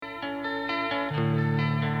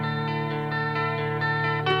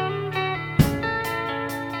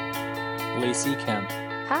Lacey Kemp.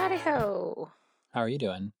 Howdy ho. How are you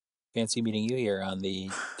doing? Fancy meeting you here on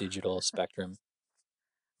the digital spectrum.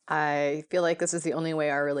 I feel like this is the only way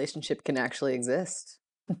our relationship can actually exist.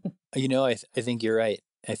 I think you're right.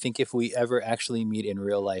 I think if we ever actually meet in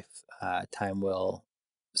real life, time will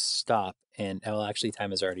stop. And, well, actually, time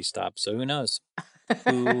has already stopped. So who knows?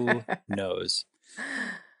 Who knows?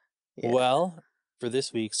 Yeah. Well, for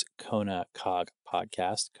this week's Kona Cog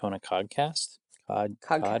podcast, Kona Codcast,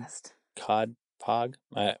 Codcast. Cod Pog.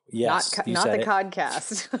 Not Yes, you not said the it.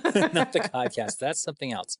 Codcast. Not the Codcast. That's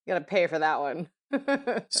something else. You gotta pay for that one.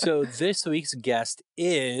 So this week's guest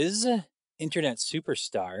is internet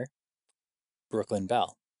superstar Brooklyn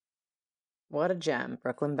Bell. What a gem,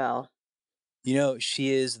 Brooklyn Bell.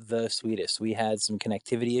 She is the sweetest. We had some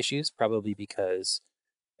connectivity issues, probably because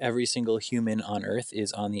every single human on Earth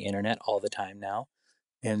is on the internet all the time now.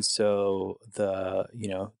 And so the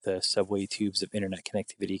subway tubes of internet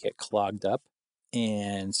connectivity get clogged up.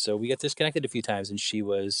 And so we got disconnected a few times, and she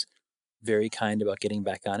was very kind about getting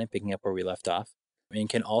back on and picking up where we left off, and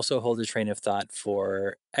can also hold a train of thought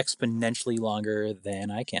for exponentially longer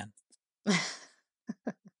than I can.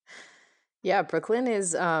 Yeah, Brooklyn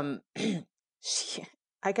is she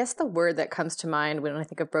I guess the word that comes to mind when I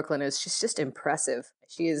think of Brooklyn is she's just impressive.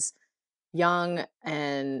 She is young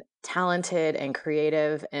and talented and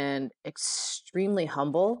creative and extremely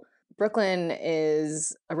humble. Brooklyn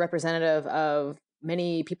is a representative of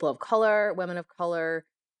many people of color, women of color.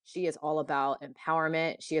 She is all about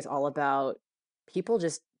empowerment. She is all about people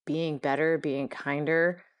just being better, being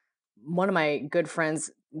kinder. One of my good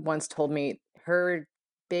friends once told me her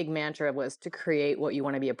big mantra was to create what you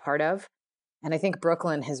want to be a part of. And I think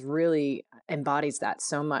Brooklyn has really embodies that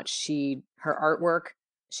so much. Her artwork,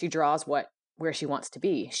 she draws where she wants to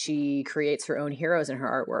be. She creates her own heroes in her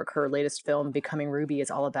artwork. Her latest film, Becoming Ruby,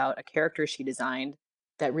 is all about a character she designed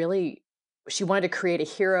that really she wanted to create a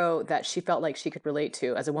hero that she felt like she could relate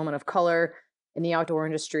to. As a woman of color in the outdoor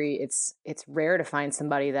industry, it's rare to find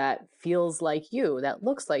somebody that feels like you, that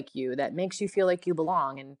looks like you, that makes you feel like you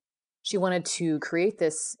belong. And she wanted to create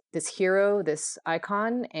this hero, this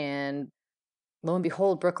icon, and lo and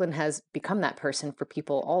behold, Brooklyn has become that person for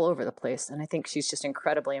people all over the place. And I think she's just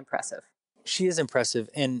incredibly impressive. She is impressive,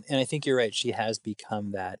 and I think you're right. She has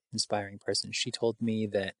become that inspiring person. She told me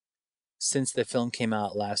that since the film came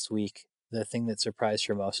out last week, the thing that surprised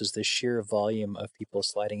her most is the sheer volume of people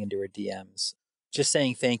sliding into her DMs, just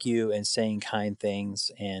saying thank you and saying kind things.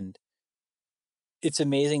 And it's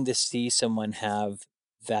amazing to see someone have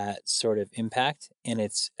that sort of impact, and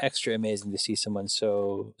it's extra amazing to see someone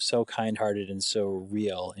so kind-hearted and so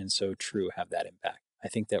real and so true have that impact. I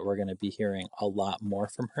think that we're going to be hearing a lot more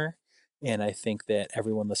from her, and I think that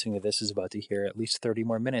everyone listening to this is about to hear at least 30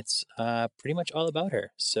 more minutes pretty much all about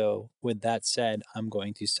her. So with that said, I'm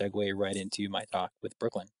going to segue right into my talk with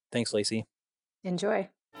Brooklyn. Thanks, Lacey. Enjoy.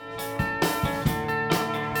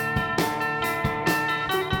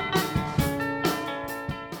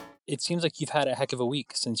 It seems like you've had a heck of a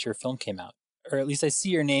week since your film came out, or at least I see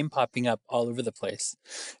your name popping up all over the place.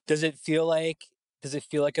 Does it feel like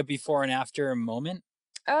a before and after moment?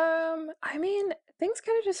 I mean, things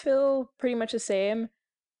kind of just feel pretty much the same.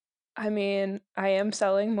 I mean, I am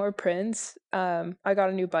selling more prints. I got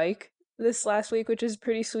a new bike this last week, which is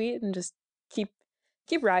pretty sweet, and just keep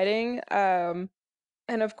riding. And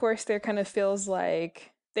of course, there kind of feels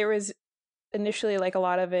like there was initially like a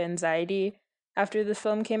lot of anxiety after the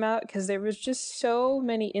film came out because there was just so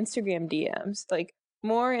many Instagram DMs, like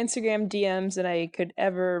more Instagram DMs than I could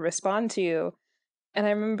ever respond to. And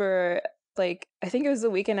I remember, like, I think it was the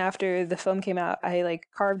weekend after the film came out, I like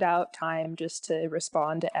carved out time just to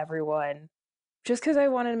respond to everyone, just because I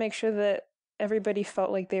wanted to make sure that everybody felt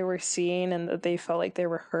like they were seen and that they felt like they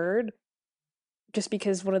were heard. Just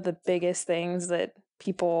because one of the biggest things that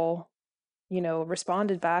people,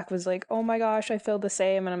 responded back was like, oh my gosh, I feel the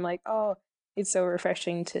same. And I'm like, oh, it's so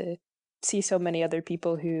refreshing to see so many other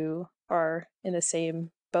people who are in the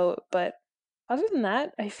same boat. But other than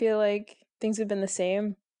that, I feel like things have been the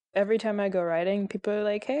same. Every time I go riding, people are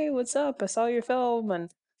like, hey, what's up? I saw your film.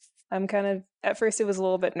 And I'm kind of, at first it was a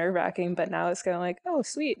little bit nerve wracking, but now it's kind of like, oh,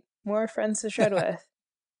 sweet, more friends to shred with.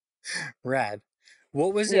 Rad.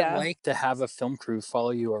 What was it Yeah. like to have a film crew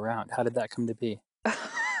follow you around? How did that come to be?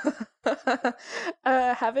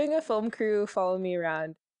 Having a film crew follow me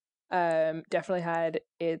around definitely had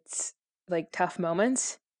its like tough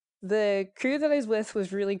moments. The crew that I was with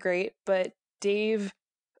was really great, but Dave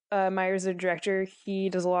Myers, the director, he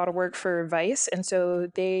does a lot of work for Vice, and so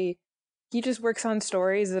he just works on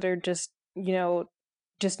stories that are just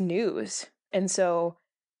just news. And so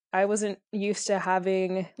I wasn't used to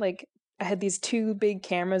having like I had these two big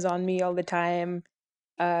cameras on me all the time.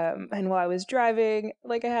 And while I was driving,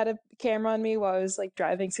 like I had a camera on me while I was like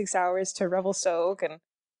driving 6 hours to Revelstoke, and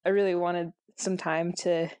I really wanted some time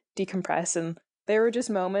to decompress. And there were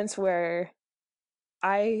just moments where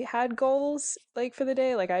I had goals like for the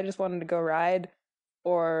day, like I just wanted to go ride,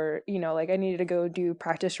 or like I needed to go do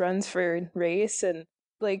practice runs for race, and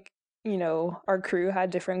like our crew had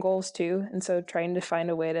different goals too, and so trying to find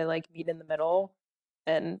a way to like meet in the middle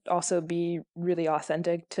and also be really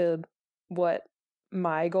authentic to what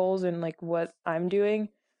my goals and like what I'm doing.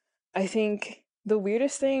 I think the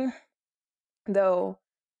weirdest thing though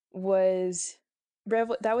was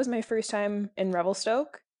that was my first time in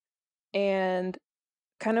Revelstoke, and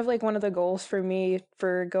kind of like one of the goals for me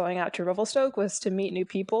for going out to Revelstoke was to meet new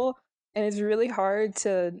people. And it's really hard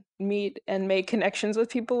to meet and make connections with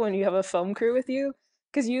people when you have a film crew with you,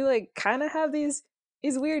 because you like kind of have these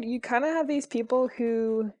is weird. You kind of have these people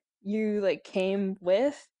who you like came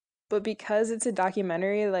with, but because it's a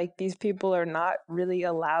documentary, like these people are not really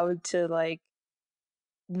allowed to like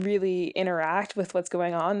really interact with what's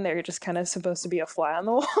going on. They're just kind of supposed to be a fly on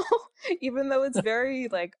the wall, even though it's very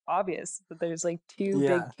like obvious that there's like two big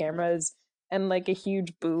Yeah. cameras and like a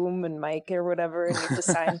huge boom and mic or whatever, and you have to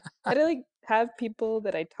sign. I had to like have people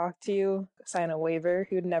that I talked to sign a waiver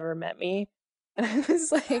who'd never met me, and I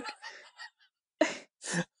was like,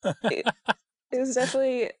 it, it was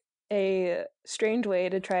definitely a strange way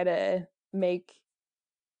to try to make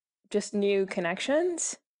just new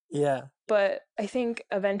connections. Yeah. But I think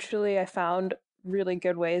eventually I found really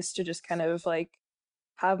good ways to just kind of like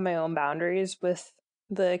have my own boundaries with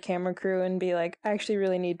the camera crew and be like, I actually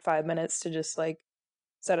really need 5 minutes to just like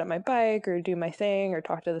set up my bike or do my thing or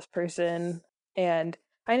talk to this person. And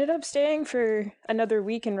I ended up staying for another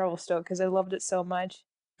week in Revelstoke because I loved it so much.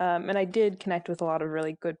 And I did connect with a lot of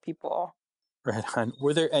really good people. Right on.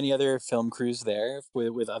 Were there any other film crews there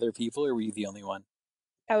with other people, or were you the only one?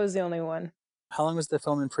 I was the only one. How long was the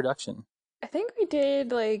film in production? I think we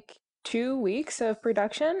did like 2 weeks of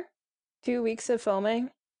production, 2 weeks of filming.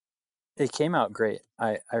 It came out great.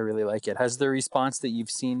 I really like it. Has the response that you've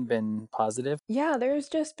seen been positive? Yeah, there's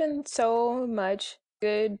just been so much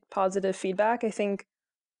good positive feedback. I think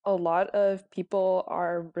a lot of people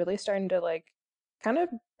are really starting to like kind of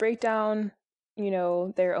break down,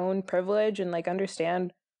 their own privilege and like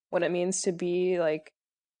understand what it means to be like,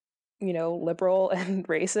 liberal and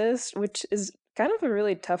racist, which is kind of a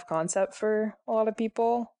really tough concept for a lot of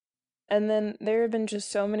people. And then there have been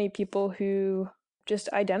just so many people who just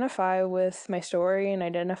identify with my story and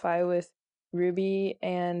identify with Ruby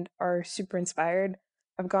and are super inspired.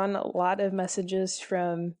 I've gotten a lot of messages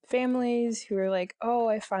from families who are like, oh,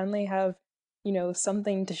 I finally have,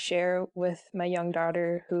 something to share with my young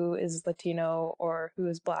daughter who is Latino or who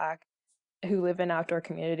is Black, who live in outdoor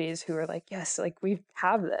communities, who are like, yes, like we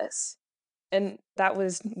have this. And that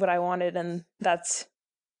was what I wanted. And that's,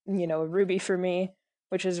 Ruby for me,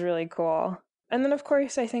 which is really cool. And then, of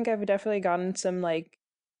course, I think I've definitely gotten some like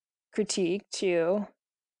critique too.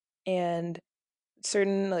 And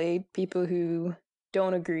certainly people who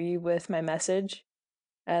don't agree with my message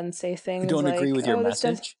and say Who things don't agree like, with your oh, this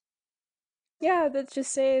does, message? yeah, that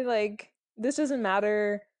just say like, this doesn't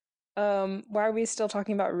matter. Why are we still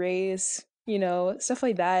talking about race? Stuff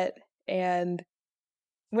like that. And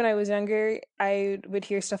when I was younger, I would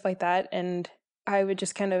hear stuff like that and I would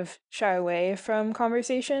just kind of shy away from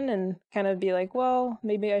conversation and kind of be like, well,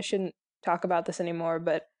 maybe I shouldn't talk about this anymore.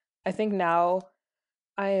 But I think now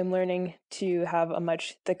I am learning to have a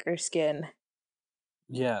much thicker skin.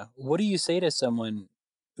 Yeah. What do you say to someone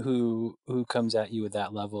who comes at you with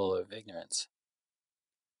that level of ignorance?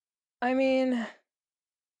 I mean,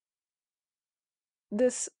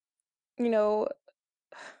 this, you know,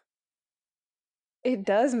 it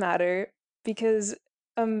does matter because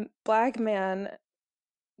a Black man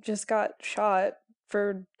just got shot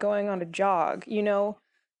for going on a jog,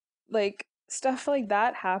 like stuff like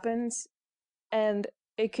that happens and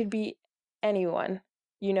it could be anyone,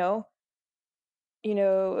 you know? You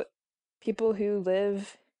know, people who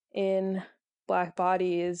live in Black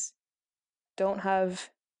bodies don't have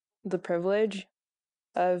the privilege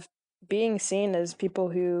of being seen as people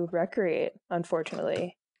who recreate,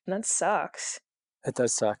 unfortunately. And that sucks. It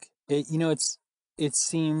does suck. It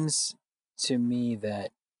seems to me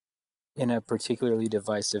that in a particularly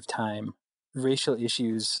divisive time, racial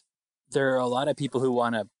issues, there are a lot of people who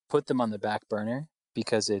want to put them on the back burner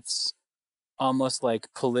because it's almost like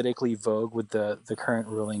politically vogue with the current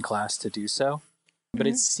ruling class to do so. But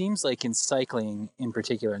it Mm-hmm. seems like in cycling in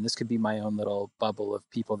particular, and this could be my own little bubble of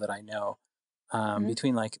people that I know, Mm-hmm.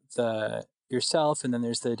 between like the yourself, and then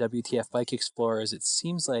there's the WTF Bike Explorers. It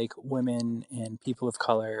seems like women and people of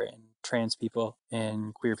color and trans people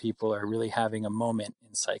and queer people are really having a moment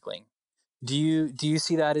in cycling. Do you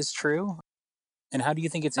see that as true? And how do you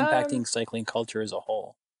think it's Um, impacting cycling culture as a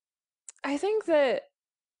whole? I think that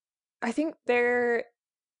I think there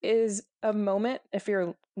is a moment if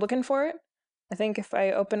you're looking for it. I think if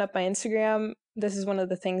I open up my Instagram, this is one of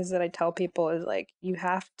the things that I tell people is like you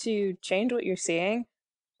have to change what you're seeing.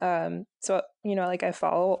 So like I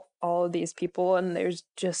follow all of these people and there's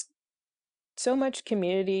just so much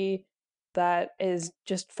community that is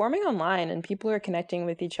just forming online and people are connecting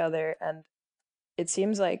with each other and it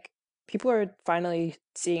seems like people are finally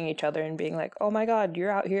seeing each other and being like, "Oh my god,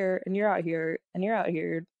 you're out here and you're out here and you're out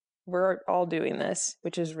here. We're all doing this,"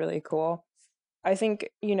 which is really cool. I think,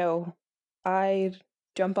 I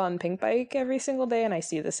jump on Pink Bike every single day and I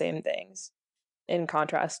see the same things in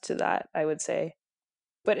contrast to that, I would say.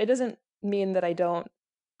 But it doesn't mean that I don't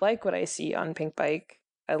like what I see on Pink Bike.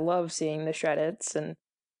 I love seeing the shredits and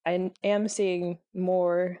I am seeing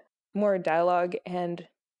more dialogue and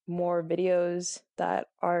more videos that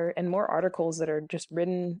are and more articles that are just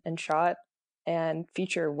written and shot and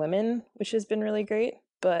feature women, which has been really great.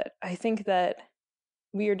 But I think that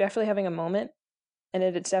we are definitely having a moment and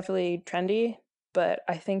it's definitely trendy, but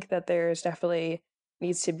I think that there's definitely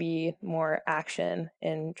needs to be more action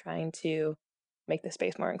in trying to make the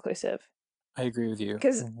space more inclusive. I agree with you.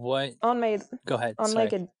 Because What? on my Go ahead. on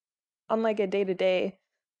like Sorry. a on like a day to day,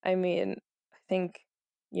 I mean, I think,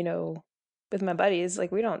 you know, with my buddies,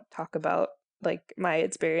 like we don't talk about like my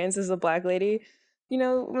experience as a black lady.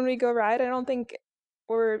 When we go ride, I don't think,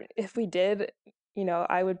 or if we did,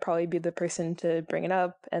 I would probably be the person to bring it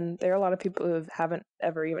up. And there are a lot of people who haven't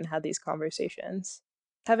ever even had these conversations,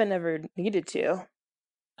 haven't ever needed to.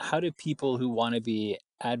 How do people who want to be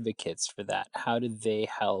advocates for that, how do they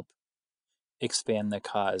help expand the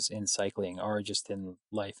cause in cycling or just in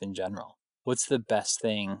life in general? What's the best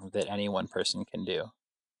thing that any one person can do?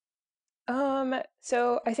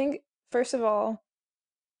 So I think first of all,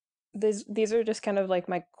 these are just kind of like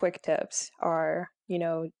my quick tips are,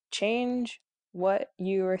 change what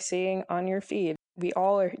you are seeing on your feed. We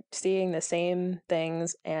all are seeing the same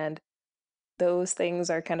things and those things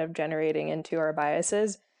are kind of generating into our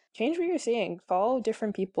biases. Change what you're seeing. Follow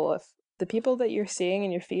different people. If the people that you're seeing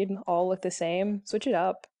in your feed all look the same, switch it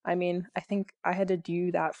up. I mean, I think I had to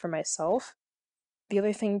do that for myself. The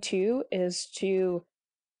other thing too is to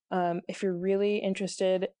if you're really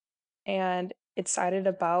interested and excited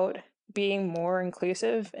about being more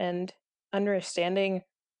inclusive and understanding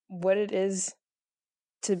what it is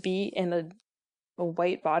to be in a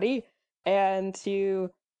white body and to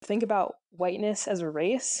think about whiteness as a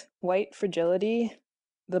race, White Fragility,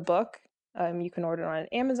 the book. You can order it on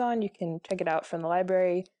Amazon. You can check it out from the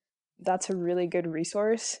library. That's a really good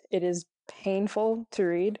resource. It is painful to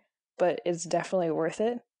read, but it's definitely worth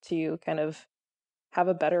it to kind of have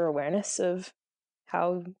a better awareness of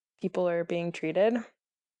how people are being treated.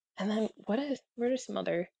 And then what are some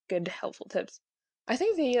other good helpful tips? I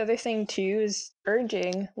think the other thing too is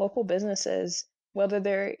urging local businesses, whether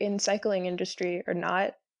they're in cycling industry or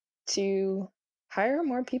not, to hire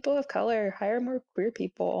more people of color, hire more queer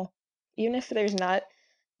people, even if there's not,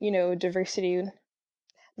 diversity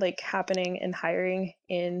like happening and hiring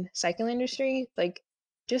in cycling industry, like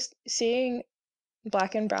just seeing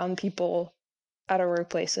black and brown people at our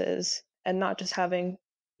workplaces and not just having,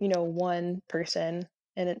 one person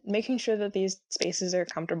and making sure that these spaces are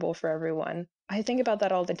comfortable for everyone. I think about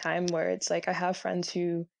that all the time where it's like I have friends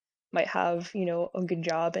who might have, a good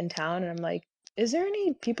job in town and I'm like, is there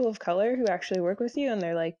any people of color who actually work with you? And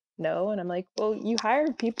they're like, no. And I'm like, well, you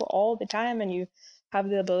hire people all the time and you have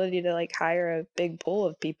the ability to like hire a big pool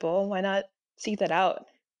of people. Why not seek that out?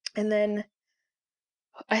 And then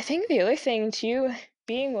I think the other thing too,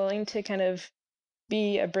 being willing to kind of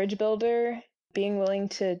be a bridge builder, being willing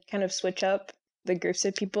to kind of switch up the groups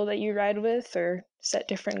of people that you ride with or set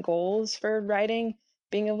different goals for riding,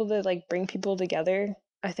 being able to like bring people together.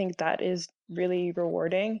 I think that is really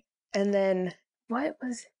rewarding. And then what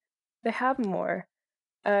was they have more?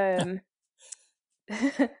 Um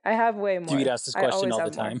I have way Do you get more. asked this I question always all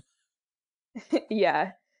the have more. time?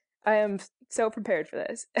 Yeah. I am so prepared for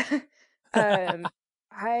this. um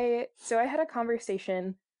I had a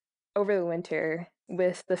conversation over the winter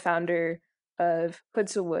with the founder of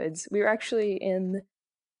Hoods to Woods. We were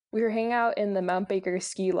hanging out in the Mount Baker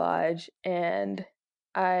Ski Lodge, and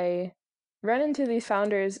I run into these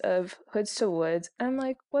founders of Hoods to Woods. And I'm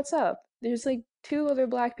like, "What's up? There's like two other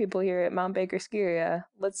black people here at Mount Baker Ski Area.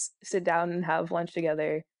 Let's sit down and have lunch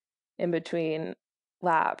together in between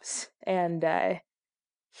laps." And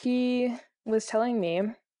he was telling me,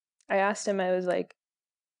 I asked him, I was like,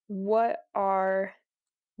 what are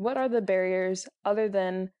the barriers other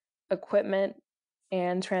than equipment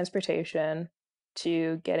and transportation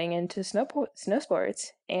to getting into snow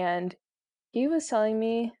sports? And he was telling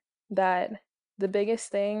me that the biggest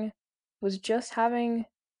thing was just having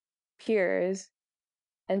peers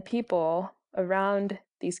and people around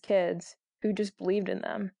these kids who just believed in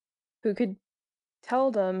them, who could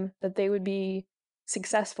tell them that they would be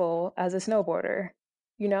successful as a snowboarder,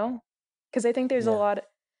 you know? Because I think Yeah.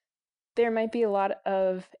 there might be a lot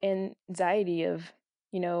of anxiety of,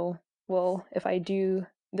 well, if I do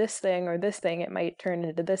this thing or this thing, it might turn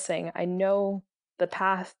into this thing. I know the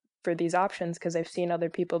path for these options because I've seen other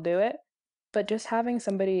people do it. But just having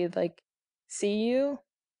somebody like see you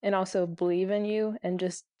and also believe in you and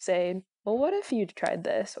just say, well, what if you tried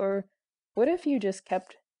this? Or what if you just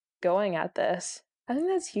kept going at this? I think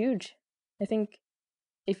that's huge. I think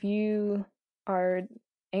if you are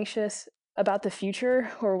anxious about the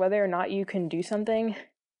future or whether or not you can do something,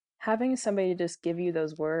 having somebody just give you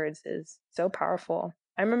those words is so powerful.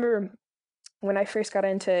 I remember when I first got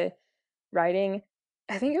into riding,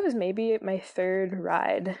 I think it was maybe my third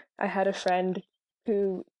ride. I had a friend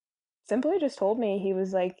who simply just told me, he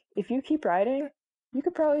was like, if you keep riding, you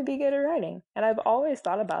could probably be good at riding. And I've always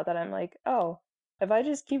thought about that. I'm like, oh, if I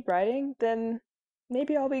just keep riding, then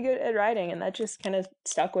maybe I'll be good at riding. And that just kind of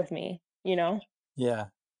stuck with me, you know? Yeah.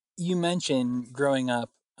 You mentioned growing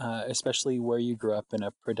up, especially where you grew up in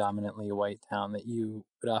a predominantly white town, that you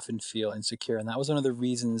would often feel insecure. And that was one of the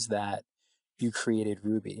reasons that you created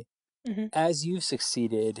Ruby. Hmm. As you've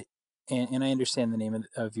succeeded, and I understand the name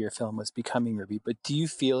of your film was Becoming Ruby, but do you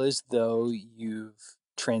feel as though you've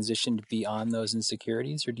transitioned beyond those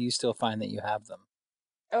insecurities, or do you still find that you have them?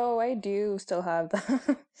 Oh, I do still have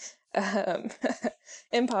the um,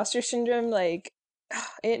 imposter syndrome. Like,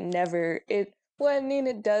 well, I mean,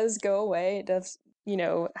 it does go away. It does,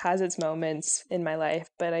 has its moments in my life,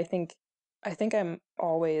 but I think I'm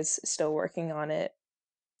always still working on it.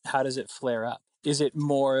 How does it flare up? Is it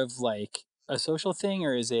more of like a social thing,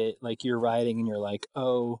 or is it like you're writing and you're like,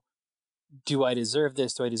 oh, do I deserve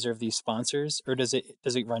this? Do I deserve these sponsors? Or does it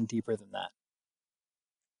run deeper than that?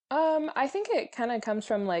 I think it kind of comes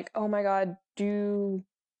from like, oh my God, do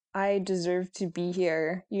I deserve to be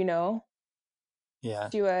here? Yeah.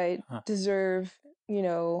 Do I Huh. deserve, you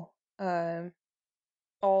know, um,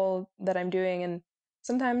 all that I'm doing? And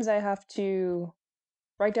sometimes I have to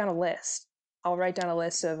write down a list. I'll write down a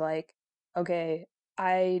list of like, okay,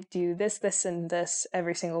 I do this, this, and this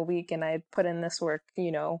every single week, and I put in this work,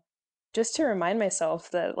 just to remind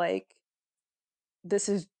myself that like this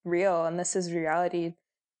is real and this is reality.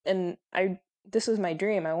 And this was my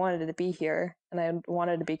dream. I wanted to be here and I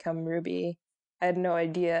wanted to become Ruby. I had no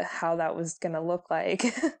idea how that was going to look like.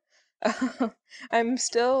 I'm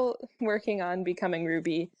still working on becoming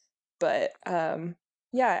Ruby, but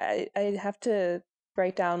yeah, I have to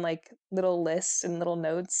write down like little lists and little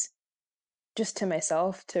notes just to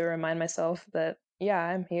myself to remind myself that, yeah,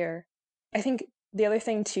 I'm here. I think the other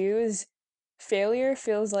thing too is failure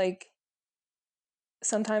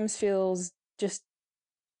sometimes feels just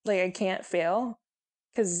like I can't fail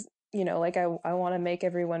because, like I want to make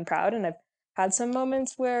everyone proud. And I've had some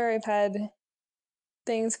moments where I've had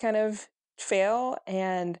things kind of fail.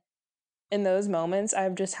 And in those moments,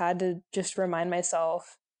 I've just had to just remind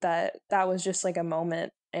myself that that was just like a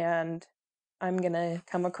moment and I'm going to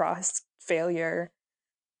come across failure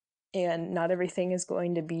and not everything is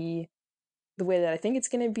going to be the way that I think it's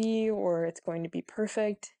going to be or it's going to be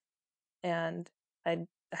perfect. And I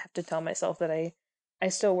have to tell myself that I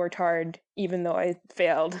still worked hard even though I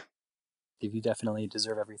failed. If you definitely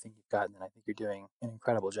deserve everything you've gotten, then I think you're doing an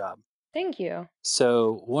incredible job. Thank you.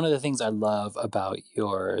 So, one of the things I love about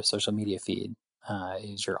your social media feed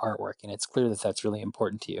is your artwork, and it's clear that that's really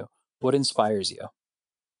important to you. What inspires you?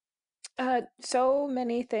 So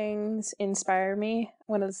many things inspire me.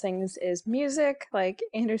 One of the things is music, like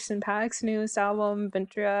Anderson .Paak's newest album,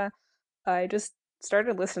 Ventura. I just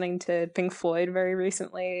started listening to Pink Floyd very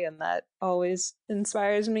recently, and that always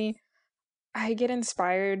inspires me. I get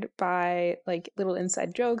inspired by like little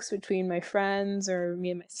inside jokes between my friends or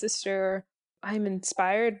me and my sister. I'm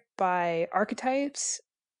inspired by archetypes,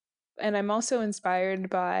 and I'm also inspired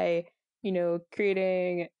by,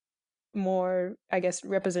 creating more, I guess,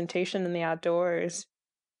 representation in the outdoors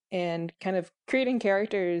and kind of creating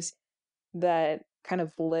characters that kind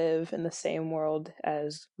of live in the same world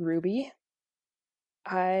as Ruby.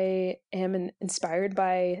 I am inspired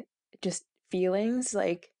by just feelings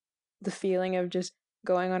like the feeling of just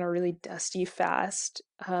going on a really dusty, fast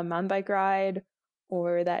mountain bike ride,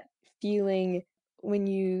 or that feeling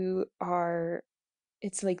when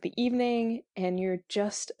it's like the evening and you're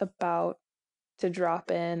just about to drop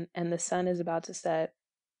in and the sun is about to set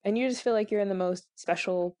and you just feel like you're in the most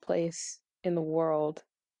special place in the world.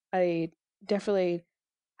 I definitely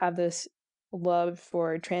have this love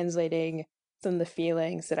for translating some of the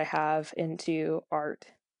feelings that I have into art.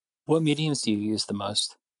 What mediums do you use the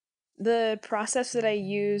most? The process that I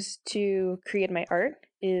use to create my art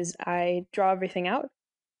is I draw everything out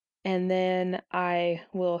and then I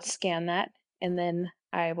will scan that and then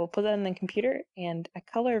I will put that in the computer and I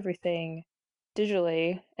color everything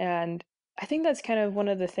digitally. And I think that's kind of one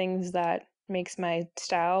of the things that makes my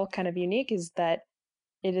style kind of unique is that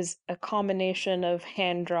it is a combination of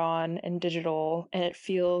hand drawn and digital, and it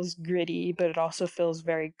feels gritty, but it also feels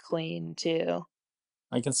very clean too.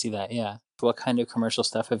 I can see that, yeah. What kind of commercial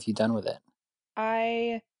stuff have you done with it?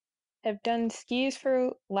 I have done skis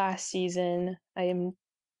for last season. I am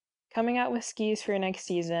coming out with skis for next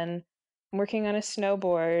season. I'm working on a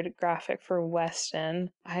snowboard graphic for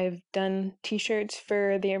Weston. I've done t-shirts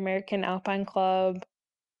for the American Alpine Club.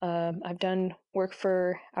 I've done work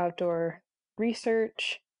for outdoor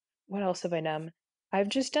research. What else have I done? I've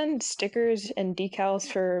just done stickers and decals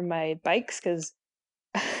for my bikes because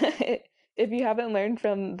if you haven't learned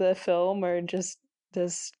from the film or just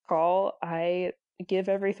this call, I give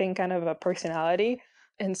everything kind of a personality.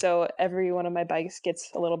 And so every one of my bikes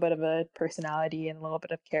gets a little bit of a personality and a little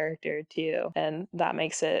bit of character too. And that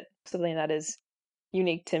makes it something that is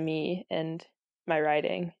unique to me and my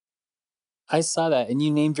riding. I saw that, and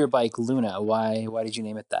you named your bike Luna. Why did you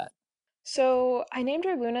name it that? So I named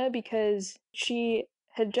her Luna because she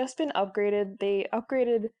had just been upgraded. They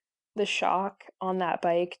upgraded the shock on that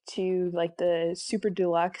bike to like the super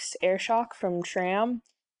deluxe air shock from SRAM,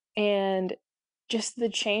 and just the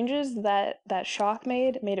changes that that shock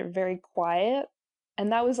made it very quiet.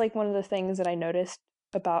 And that was like one of the things that I noticed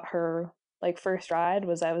about her like first ride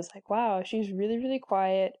was I was like, wow, she's really really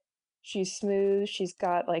quiet. She's smooth. She's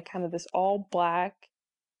got like kind of this all black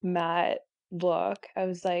matte look. I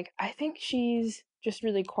was like, I think she's just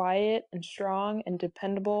really quiet and strong and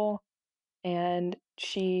dependable, and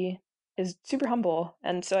she is super humble.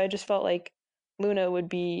 And so I just felt like Luna would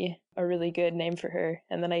be a really good name for her.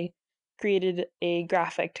 And then I created a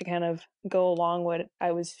graphic to kind of go along what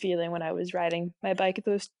I was feeling when I was riding my bike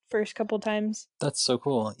those first couple times. That's so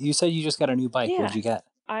cool. You said you just got a new bike. What did Yeah, you get?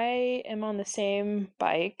 I am on the same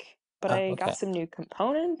bike, but Oh, I got okay. some new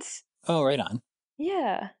components. Oh, right on.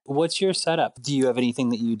 Yeah. What's your setup? Do you have anything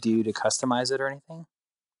that you do to customize it or anything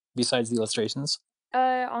besides the illustrations?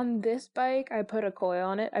 On this bike, I put a coil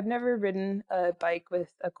on it. I've never ridden a bike with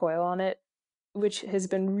a coil on it, which has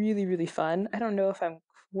been really, really fun. I don't know if I'm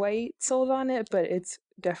quite sold on it, but it's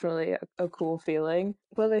definitely a cool feeling.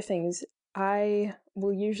 What other things? I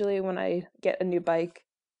will usually, when I get a new bike,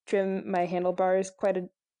 trim my handlebars quite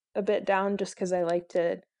a bit down just because I like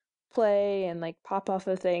to play and like pop off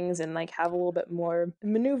of things and like have a little bit more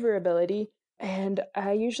maneuverability. And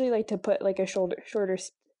I usually like to put like a shorter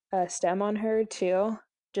stem on her too,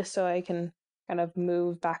 just so I can kind of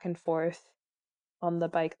move back and forth on the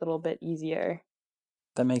bike a little bit easier.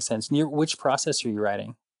 That makes sense. And which process are you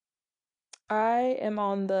riding? I am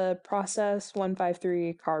on the Process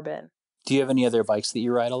 153 Carbon. Do you have any other bikes that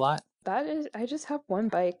you ride a lot? That is, I just have one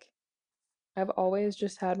bike. I've always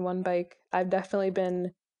just had one bike. I've definitely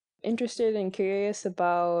been interested and curious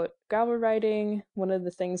about gravel riding. One of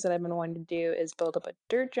the things that I've been wanting to do is build up a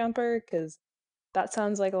dirt jumper because that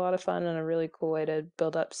sounds like a lot of fun and a really cool way to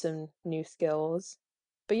build up some new skills.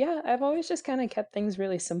 But yeah, I've always just kind of kept things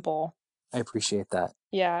really simple. I appreciate that.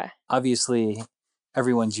 Yeah. Obviously,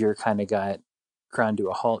 everyone's year kind of got ground to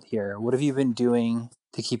a halt here. What have you been doing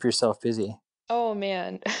to keep yourself busy? Oh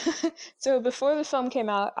man. So before the film came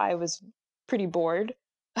out, I was pretty bored.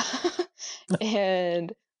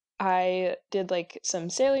 And I did like some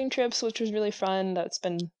sailing trips, which was really fun. That's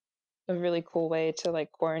been a really cool way to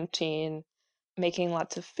like quarantine, making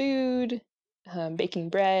lots of food, baking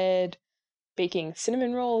bread, baking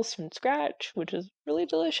cinnamon rolls from scratch, which is really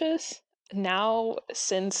delicious. Now,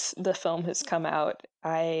 since the film has come out,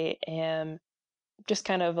 I am just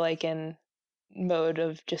kind of like in mode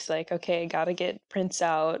of just like, okay, gotta get prints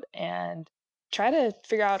out and try to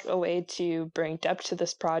figure out a way to bring depth to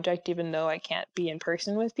this project, even though I can't be in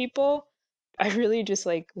person with people. I really just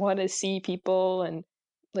like want to see people and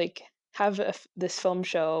like have this film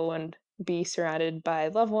show and be surrounded by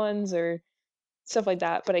loved ones or stuff like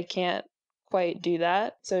that, but I can't quite do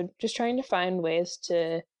that. So just trying to find ways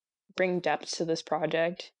to bring depth to this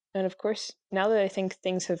project. And of course, now that I think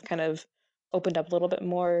things have kind of opened up a little bit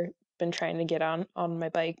more, been trying to get on my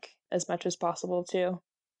bike as much as possible too.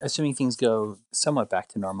 assuming things go somewhat back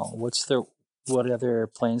to normal, what other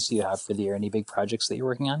plans do you have for the year? Any big projects that you're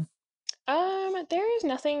working on? There is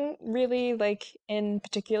nothing really like in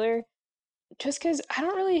particular. Just because I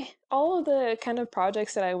don't really, all of the kind of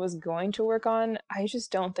projects that I was going to work on, I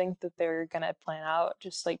just don't think that they're gonna plan out,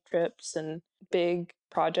 just like trips and big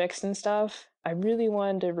projects and stuff. I really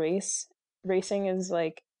wanted to race. Racing is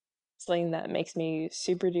like something that makes me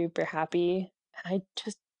super duper happy. And I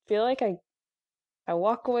just feel like I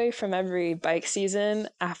walk away from every bike season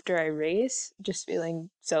after I race just feeling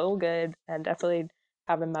so good and definitely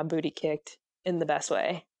having my booty kicked in the best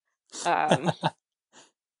way. Um,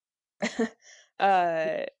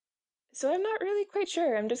 uh, so I'm not really quite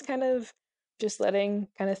sure. I'm just kind of just letting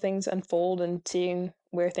kind of things unfold and seeing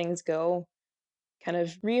where things go, kind of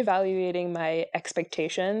reevaluating my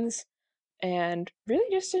expectations and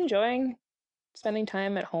really just enjoying spending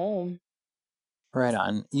time at home. Right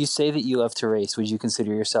on. You say that you love to race. Would you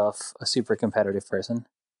consider yourself a super competitive person?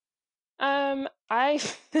 I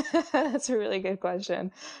That's a really good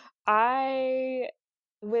question. I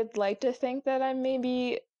would like to think that I'm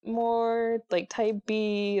maybe more like type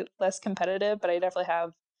B, less competitive, but I definitely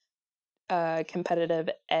have a competitive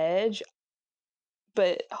edge,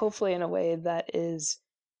 but hopefully in a way that is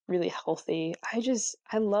really healthy.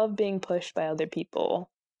 I love being pushed by other people.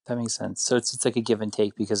 That makes sense. So it's like a give and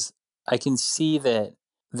take because I can see that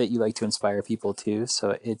you like to inspire people too.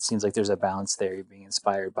 So it seems like there's a balance there. You're being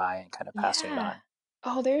inspired by and kind of passing it Yeah. on.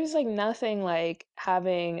 Oh, there's like nothing like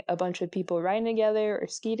having a bunch of people ride together or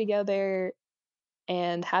ski together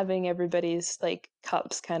and having everybody's like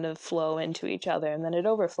cups kind of flow into each other and then it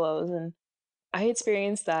overflows. And I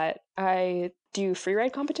experienced that. I do free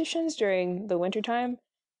ride competitions during the wintertime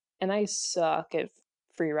and I suck at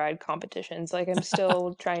free ride competitions. Like I'm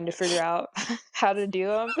still trying to figure out how to do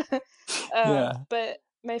them. Yeah. But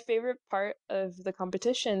my favorite part of the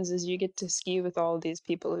competitions is you get to ski with all of these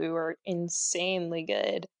people who are insanely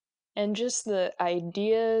good, and just the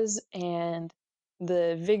ideas and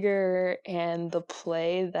the vigor and the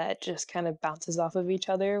play that just kind of bounces off of each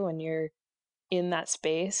other when you're in that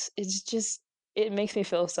space. It makes me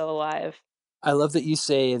feel so alive. I love that you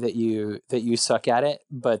say that you suck at it,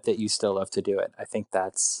 but that you still love to do it. I think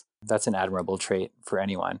that's an admirable trait for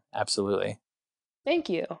anyone. Absolutely. Thank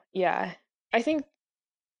you. Yeah. I think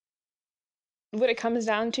what it comes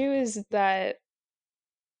down to is that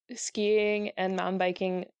skiing and mountain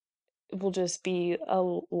biking will just be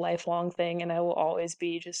a lifelong thing, and I will always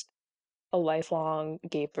be just a lifelong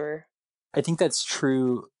gaper. I think that's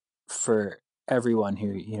true for everyone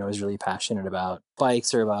who, is really passionate about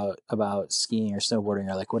bikes or about skiing or snowboarding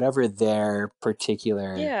or like whatever their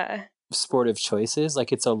particular Yeah, sport of choice is,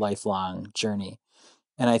 like it's a lifelong journey.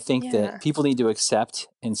 And I think that yeah, people need to accept,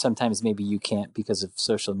 and sometimes maybe you can't because of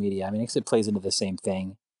social media. I mean, it plays into the same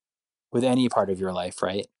thing with any part of your life,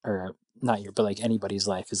 right? Or not your, but like anybody's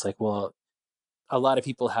life is like, well, a lot of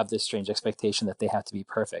people have this strange expectation that they have to be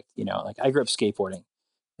perfect. Like I grew up skateboarding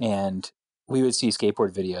and we would see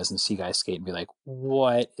skateboard videos and see guys skate and be like,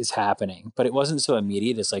 what is happening? But it wasn't so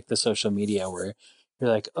immediate as like the social media where you're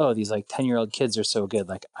like, oh, these like 10-year-old kids are so good.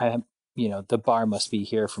 Like I am, the bar must be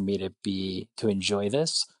here for me to enjoy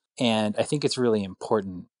this. And I think it's really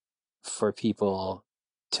important for people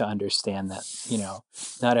to understand that,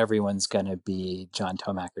 not everyone's going to be John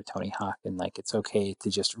Tomac or Tony Hawk. And like, it's okay to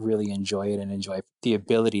just really enjoy it and enjoy the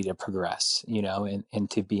ability to progress, and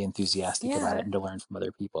to be enthusiastic about it yeah, and to learn from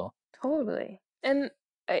other people. totally. And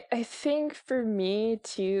I think for me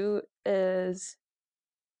too is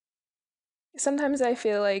sometimes I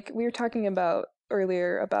feel like we were talking about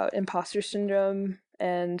earlier about imposter syndrome,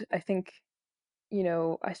 and I think,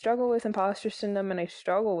 I struggle with imposter syndrome and I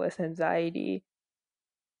struggle with anxiety,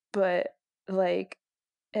 but like,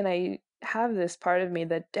 and I have this part of me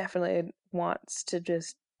that definitely wants to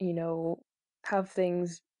just, have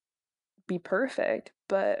things be perfect.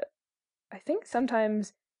 But I think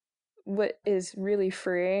sometimes what is really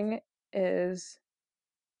freeing is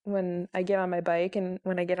when I get on my bike and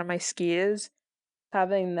when I get on my skis,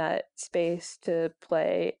 having that space to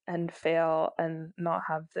play and fail and not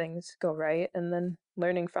have things go right and then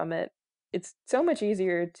learning from it. It's so much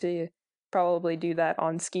easier to probably do that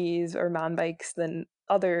on skis or mountain bikes than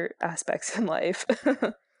other aspects in life.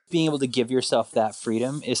 Being able to give yourself that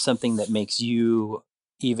freedom is something that makes you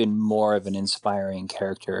even more of an inspiring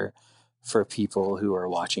character for people who are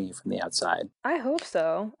watching you from the outside. I hope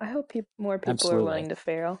so. I hope more people are Absolutely. willing to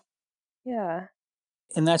fail. Yeah.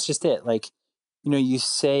 And that's just it. Like, you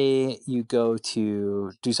say you go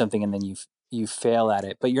to do something and then you fail at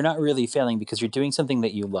it, but you're not really failing because you're doing something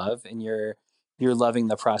that you love and you're loving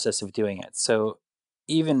the process of doing it. So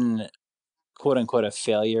even quote unquote a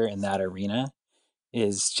failure in that arena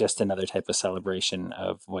is just another type of celebration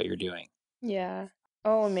of what you're doing. Yeah.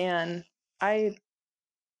 Oh man. I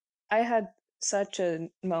I had such a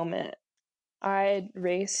moment. I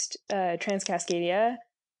raced Transcascadia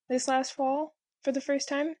this last fall for the first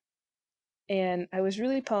time, and I was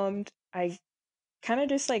really pumped. I kind of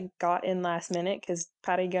just like got in last minute because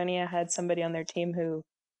Patagonia had somebody on their team who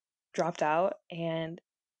dropped out, and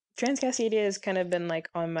Transcascadia has kind of been like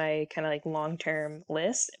on my kind of like long term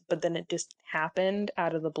list, but then it just happened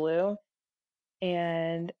out of the blue,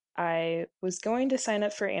 and I was going to sign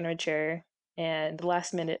up for amateur, and the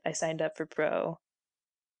last minute I signed up for pro,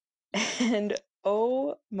 and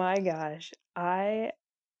oh my gosh, I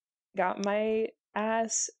got my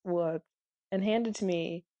ass whooped and handed to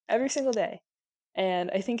me every single day.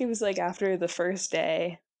 And I think it was like after the first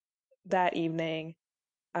day that evening,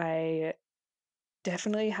 I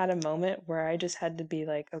definitely had a moment where I just had to be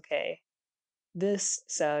like, okay, this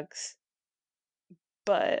sucks.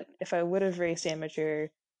 But if I would have raced amateur,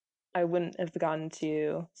 I wouldn't have gotten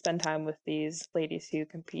to spend time with these ladies who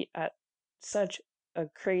compete at such a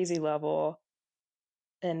crazy level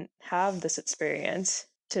and have this experience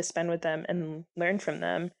to spend with them and learn from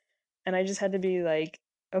them. And I just had to be like,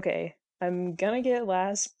 okay, I'm gonna get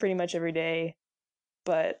last pretty much every day,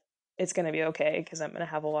 but it's gonna be okay because I'm gonna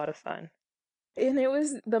have a lot of fun. And it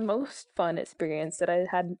was the most fun experience that I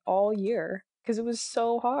had all year because it was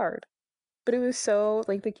so hard. But it was so,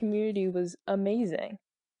 like, the community was amazing.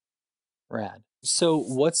 Rad. So,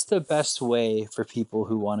 what's the best way for people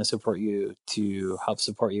who want to support you to help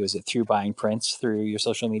support you? Is it through buying prints through your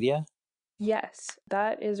social media? Yes,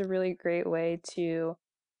 that is a really great way to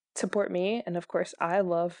support me. And of course, I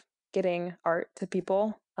love getting art to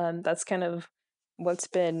people. That's kind of what's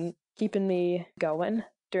been keeping me going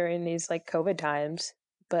during these like COVID times.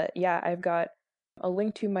 But yeah, I've got a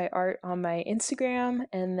link to my art on my Instagram,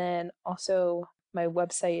 and then also my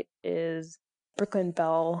website is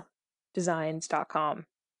brooklynbelldesigns.com.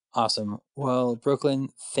 Awesome. Well, Brooklyn,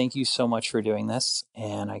 thank you so much for doing this,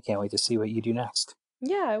 and I can't wait to see what you do next.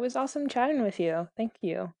 Yeah, it was awesome chatting with you. Thank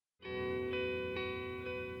you.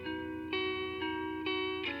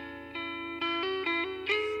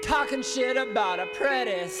 Talking shit about a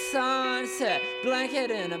pretty sunset,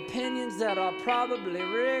 blanketing opinions that I'll probably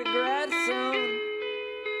regret soon.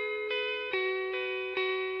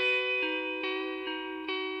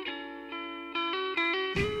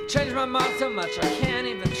 Changed my mind so much I can't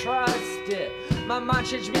even trust it. My mind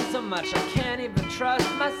changed me so much I can't even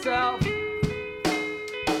trust myself.